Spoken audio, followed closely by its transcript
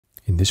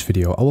In this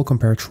video, I will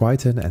compare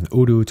Tryton and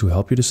Odoo to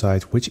help you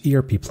decide which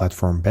ERP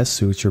platform best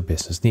suits your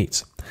business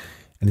needs.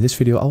 And in this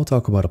video, I will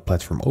talk about a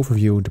platform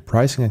overview, the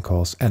pricing and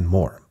costs, and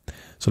more.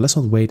 So let's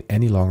not wait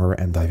any longer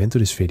and dive into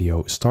this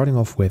video, starting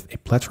off with a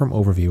platform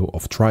overview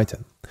of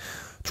Tryton.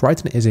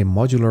 Tryton is a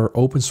modular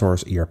open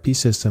source ERP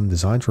system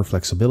designed for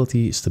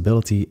flexibility,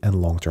 stability,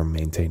 and long-term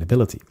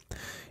maintainability.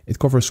 It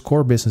covers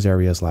core business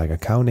areas like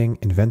accounting,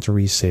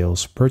 inventory,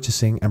 sales,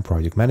 purchasing, and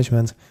project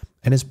management,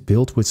 and is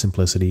built with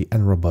simplicity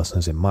and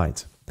robustness in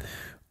mind.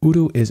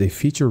 Odoo is a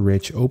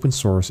feature-rich open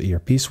source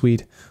ERP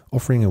suite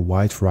offering a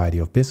wide variety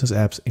of business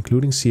apps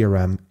including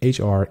CRM,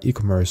 HR,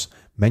 e-commerce,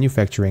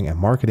 manufacturing, and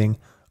marketing,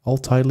 all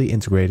tightly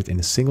integrated in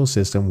a single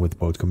system with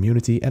both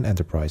community and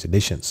enterprise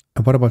editions.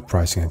 And what about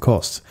pricing and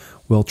costs?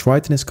 Well,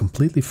 Tryton is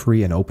completely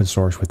free and open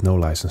source with no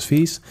license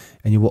fees,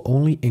 and you will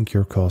only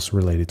incur costs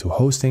related to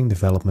hosting,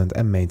 development,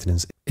 and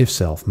maintenance if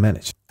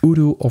self-managed.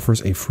 Odoo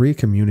offers a free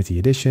community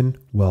edition,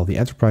 while the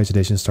enterprise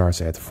edition starts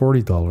at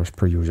 $40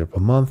 per user per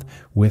month,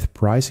 with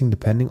pricing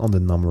depending on the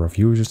number of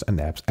users and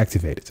apps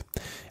activated.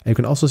 And you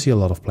can also see a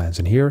lot of plans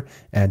in here,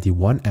 and the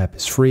one app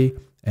is free,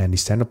 and the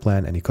standard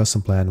plan and the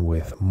custom plan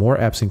with more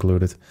apps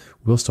included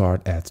will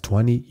start at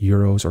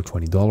 €20 or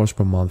 $20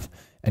 per month,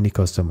 and the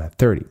custom at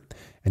 30.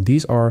 And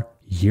these are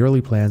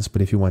yearly plans,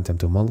 but if you want them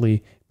to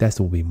monthly, that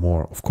will be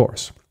more, of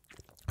course.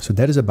 So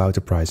that is about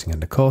the pricing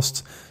and the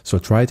costs. So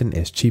Tryton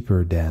is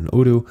cheaper than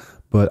Odoo,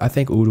 but I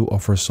think Odoo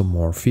offers some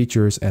more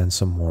features and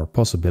some more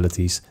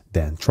possibilities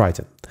than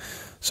Tryton.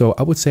 So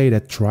I would say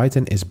that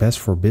Tryton is best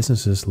for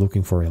businesses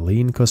looking for a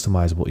lean,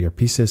 customizable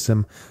ERP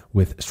system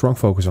with strong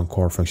focus on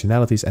core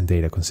functionalities and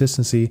data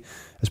consistency,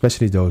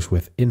 especially those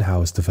with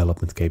in-house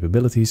development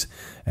capabilities.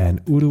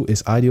 And Odoo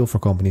is ideal for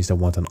companies that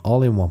want an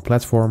all-in-one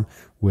platform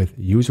with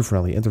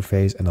user-friendly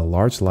interface and a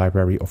large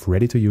library of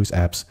ready-to-use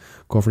apps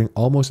covering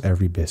almost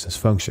every business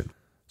function.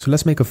 So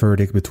let's make a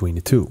verdict between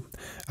the two.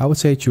 I would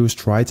say choose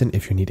Tryton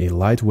if you need a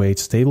lightweight,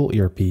 stable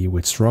ERP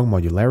with strong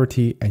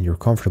modularity and you're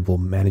comfortable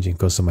managing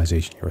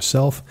customization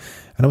yourself.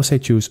 And I would say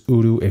choose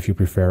Odoo if you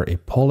prefer a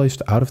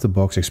polished,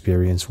 out-of-the-box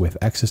experience with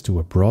access to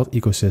a broad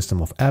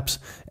ecosystem of apps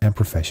and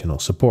professional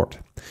support.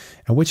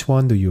 And which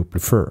one do you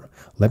prefer?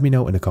 Let me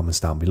know in the comments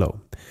down below.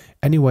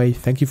 Anyway,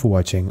 thank you for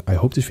watching. I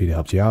hope this video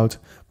helped you out.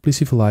 Please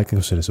leave a like and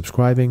consider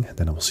subscribing.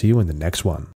 Then I will see you in the next one.